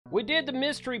We did the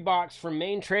mystery box from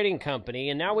Main Trading Company,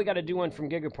 and now we got to do one from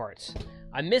Gigaparts.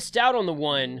 I missed out on the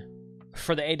one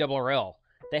for the ARRL.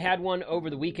 They had one over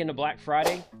the weekend of Black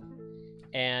Friday,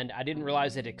 and I didn't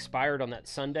realize it expired on that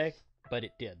Sunday, but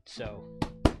it did, so...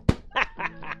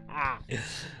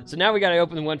 So now we got to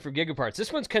open the one for Gigaparts.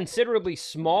 This one's considerably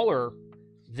smaller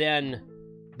than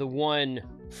the one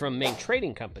from Main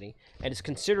Trading Company, and it's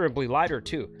considerably lighter,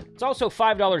 too. It's also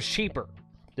 $5 cheaper.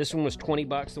 This one was 20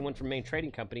 bucks. The one from Main Trading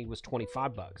Company was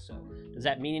 25 bucks. So does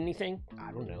that mean anything?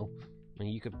 I don't know. I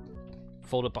mean, you could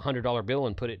fold up a $100 bill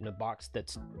and put it in a box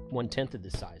that's 1/10 of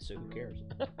this size, so who cares?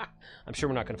 I'm sure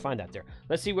we're not going to find that there.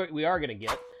 Let's see what we are going to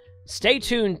get. Stay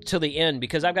tuned till the end,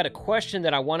 because I've got a question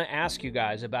that I want to ask you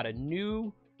guys about a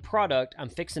new product I'm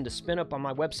fixing to spin up on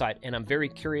my website, and I'm very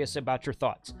curious about your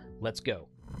thoughts. Let's go.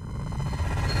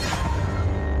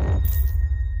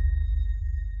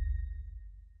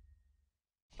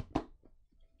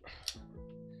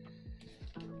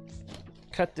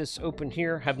 Cut this open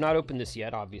here. Have not opened this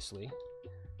yet, obviously.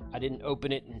 I didn't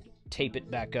open it and tape it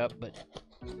back up, but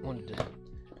wanted to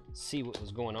see what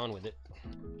was going on with it.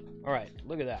 All right,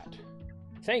 look at that.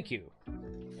 Thank you.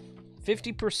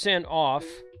 50% off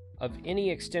of any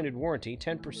extended warranty,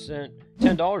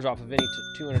 $10 off of any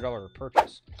 $200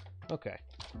 purchase. Okay.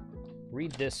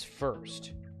 Read this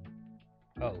first.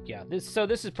 Oh, yeah. This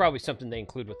is probably something they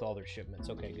include with all their shipments.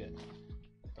 Okay, good.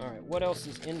 All right, what else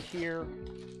is in here?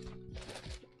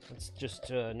 It's just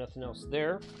nothing else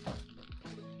there.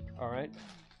 All right.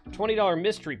 $20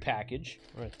 mystery package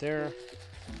right there.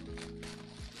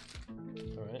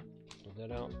 All right. Put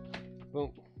that out.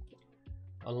 Boom.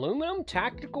 Aluminum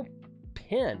tactical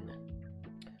pin.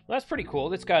 Well, that's pretty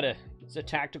cool. It's a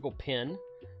tactical pin.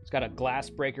 It's got a glass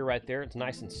breaker right there. It's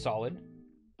nice and solid.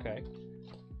 Okay.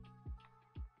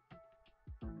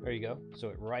 There you go. So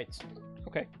it writes.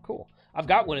 Okay, cool. I've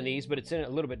got one of these, but it's in a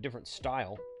little bit different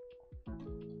style.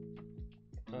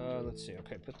 Let's see.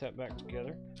 Okay, put that back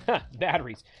together.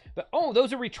 Batteries. But oh,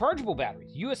 those are rechargeable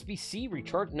batteries. USB-C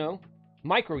recharge? No,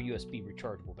 micro USB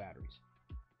rechargeable batteries.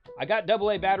 I got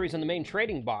AA batteries on the Main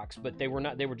Trading box, but they were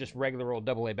not. They were just regular old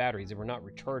AA batteries. They were not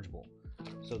rechargeable.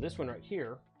 So this one right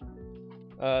here,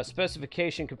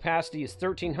 specification capacity is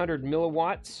 1,300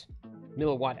 milliwatt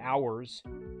hours.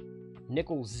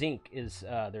 Nickel zinc is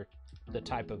the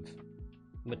type of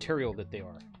material that they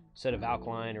are. Instead of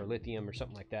alkaline or lithium or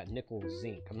something like that. Nickel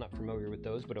zinc. I'm not familiar with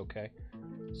those, but okay.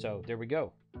 So there we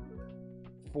go.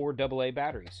 4 AA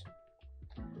batteries.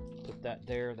 Put that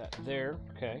there, that there.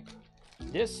 Okay.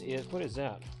 This is, what is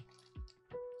that?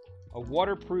 A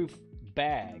waterproof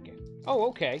bag. Oh,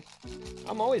 okay.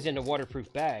 I'm always into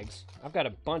waterproof bags. I've got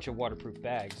a bunch of waterproof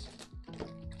bags.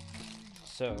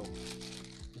 So,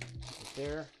 right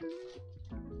there.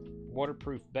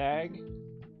 Waterproof bag.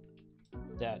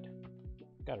 That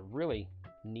got a really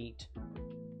neat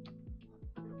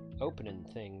opening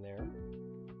thing there.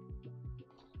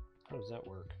 How does that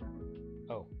work?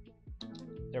 Oh,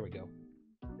 there we go.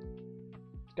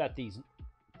 It's got these,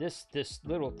 this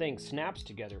little thing snaps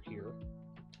together here,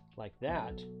 like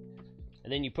that.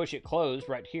 And then you push it closed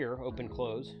right here, open,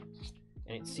 close,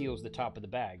 and it seals the top of the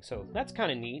bag. So that's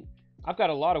kind of neat. I've got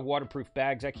a lot of waterproof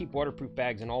bags. I keep waterproof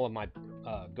bags in all of my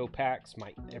Go Packs,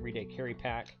 my everyday carry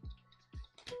pack.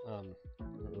 I don't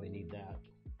really need that,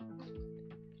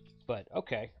 but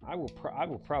okay, I will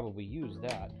probably use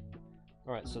that.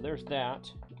 All right, so there's that.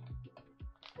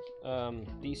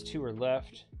 These two are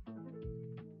left.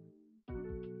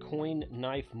 Coin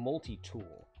knife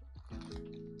multi-tool.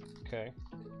 Okay,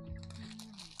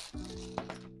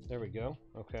 there we go.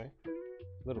 Okay,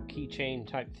 little keychain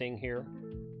type thing here.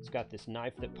 It's got this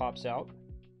knife that pops out.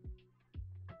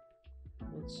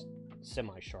 It's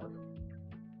semi-sharp.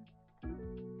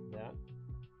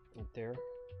 Right there.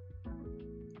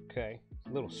 Okay,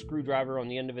 little screwdriver on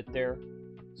the end of it there.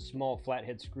 Small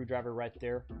flathead screwdriver right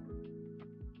there.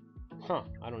 Huh,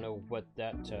 I don't know what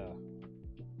that,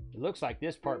 it looks like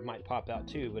this part might pop out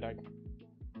too, but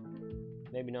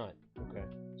maybe not. Okay,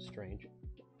 strange.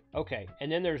 Okay,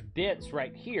 and then there's bits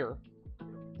right here.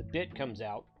 The bit comes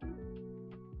out.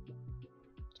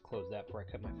 Let's close that before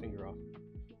I cut my finger off.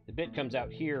 The bit comes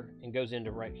out here and goes into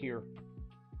right here.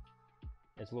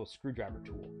 It's a little screwdriver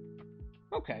tool.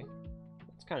 Okay,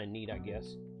 that's kind of neat, I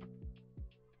guess.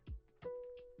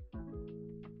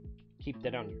 Keep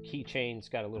that on your keychain. It's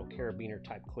got a little carabiner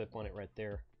type clip on it right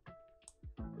there.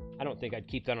 I don't think I'd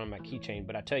keep that on my keychain,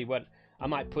 but I tell you what, I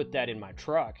might put that in my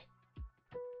truck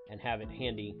and have it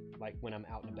handy, like when I'm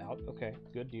out and about. Okay,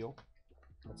 good deal.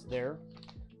 That's there.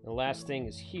 The last thing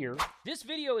is here. This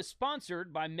video is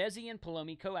sponsored by Mezzi &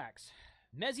 Palomi Coax.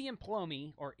 Mezzi &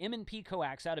 Palomi, or M&P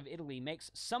Coax out of Italy,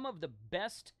 makes some of the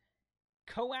best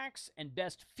coax and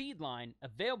best feed line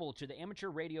available to the amateur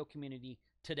radio community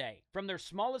today. From their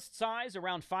smallest size,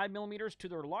 around 5 millimeters, to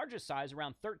their largest size,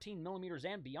 around 13 millimeters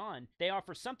and beyond, they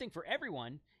offer something for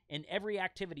everyone in every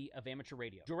activity of amateur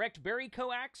radio. Direct berry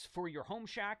coax for your home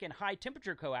shack and high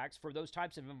temperature coax for those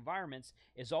types of environments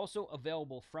is also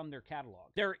available from their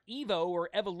catalog. Their Evo or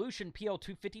Evolution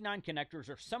PL259 connectors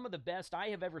are some of the best I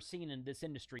have ever seen in this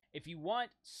industry. If you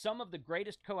want some of the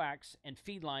greatest coax and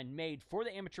feed line made for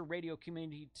the amateur radio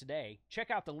community today,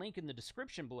 check out the link in the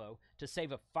description below to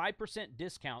save a 5%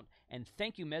 discount, and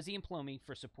thank you Mezzi and Plomy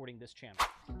for supporting this channel.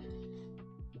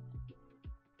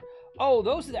 Oh,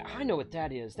 those are I know what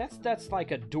that is. That's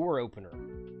like a door opener.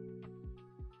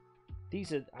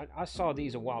 These are I saw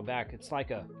these a while back. It's like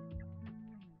a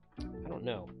I don't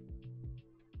know.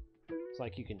 It's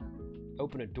like you can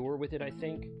open a door with it, I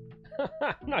think.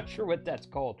 I'm not sure what that's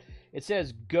called. It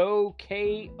says Go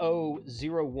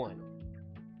KO01.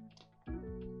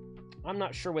 I'm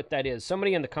not sure what that is.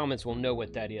 Somebody in the comments will know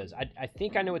what that is. I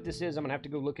think I know what this is. I'm gonna have to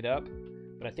go look it up,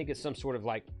 but I think it's some sort of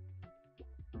like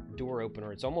door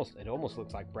opener. It almost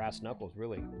looks like brass knuckles,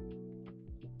 really.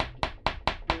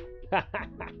 That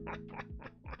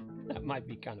might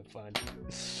be kind of fun.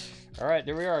 All right,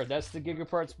 there we are. That's the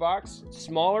Gigaparts box.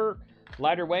 Smaller,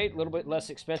 lighter weight, a little bit less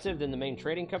expensive than the main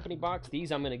trading company box.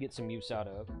 These I'm going to get some use out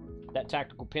of. That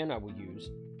tactical pin I will use.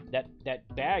 That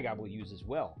bag I will use as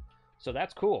well. So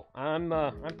that's cool. I'm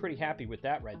pretty happy with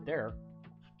that right there.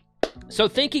 So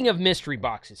thinking of mystery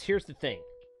boxes, here's the thing.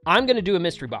 I'm going to do a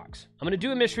mystery box. I'm going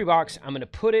to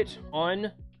put it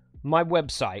on my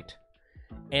website,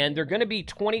 and they're going to be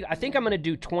I think I'm going to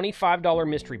do $25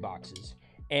 mystery boxes,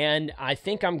 and I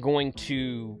think I'm going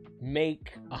to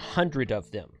make 100 of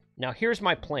them. Now, here's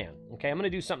my plan, okay? I'm going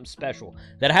to do something special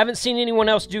that I haven't seen anyone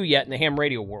else do yet in the ham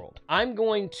radio world. I'm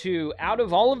going to, out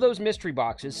of all of those mystery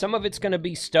boxes, some of it's going to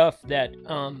be stuff that,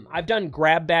 I've done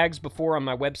grab bags before on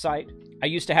my website. I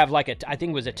used to have like I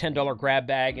think it was a $10 grab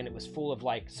bag, and it was full of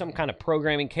like some kind of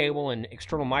programming cable and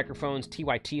external microphones,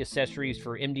 TYT accessories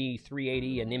for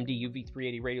MD380 and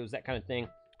MD-UV380 radios, that kind of thing.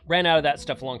 Ran out of that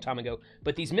stuff a long time ago,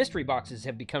 but these mystery boxes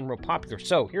have become real popular.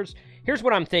 So here's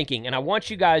what I'm thinking, and I want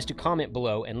you guys to comment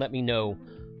below and let me know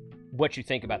what you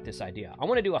think about this idea. I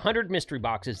want to do 100 mystery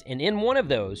boxes, and in one of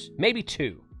those, maybe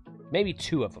two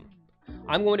of them,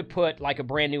 I'm going to put like a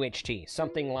brand new HT,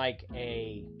 something like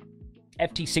a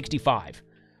FT65,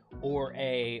 or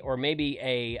maybe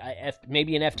an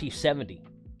FT70,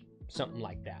 something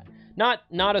like that. Not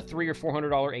a $300 or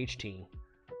 $400 HT,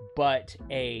 but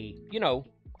a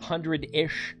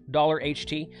 $100-ish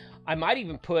HT. I might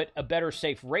even put a Better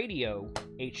Safe Radio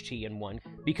HT in one,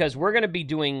 because we're going to be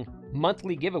doing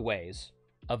monthly giveaways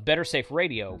of Better Safe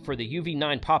Radio for the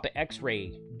UV9 Papa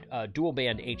X-Ray dual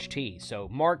band HT. So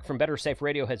Mark from Better Safe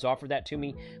Radio has offered that to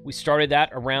me. We started that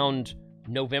around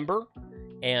November,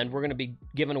 and we're going to be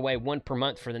giving away one per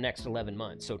month for the next 11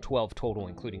 months, so 12 total,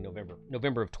 including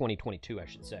November of 2022, I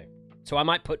should say. So I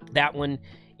might put that one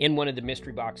in one of the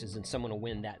mystery boxes, and someone will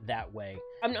win that way.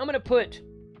 I'm going to put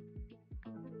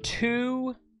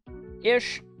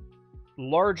 2-ish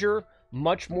larger,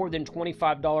 much more than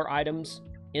 $25 items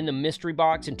in the mystery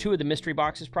box, and 2 of the mystery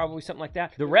boxes, probably something like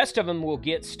that. The rest of them will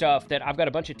get stuff that I've got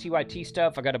a bunch of TYT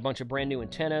stuff. I got a bunch of brand new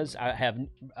antennas. I have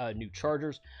new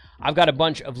chargers. I've got a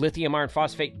bunch of lithium iron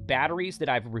phosphate batteries that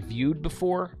I've reviewed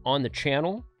before on the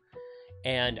channel,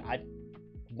 and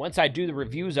once I do the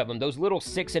reviews of them, those little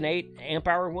 6 and 8 amp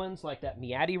hour ones, like that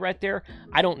Miati right there,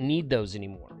 I don't need those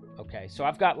anymore. Okay, so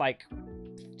I've got like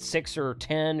 6 or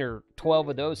 10 or 12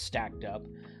 of those stacked up.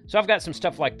 So I've got some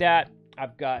stuff like that.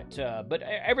 I've got, but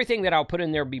everything that I'll put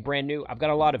in there will be brand new. I've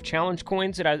got a lot of challenge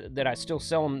coins that I still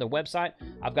sell on the website.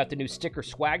 I've got the new sticker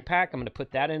swag pack. I'm going to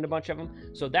put that in a bunch of them.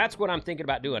 So that's what I'm thinking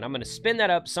about doing. I'm going to spin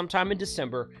that up sometime in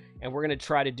December, and we're going to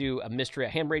try to do a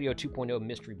Ham Radio 2.0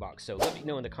 mystery box. So let me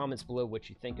know in the comments below what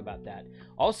you think about that.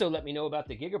 Also, let me know about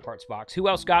the Gigaparts box. Who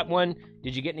else got one?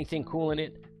 Did you get anything cool in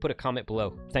it? Put a comment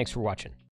below. Thanks for watching.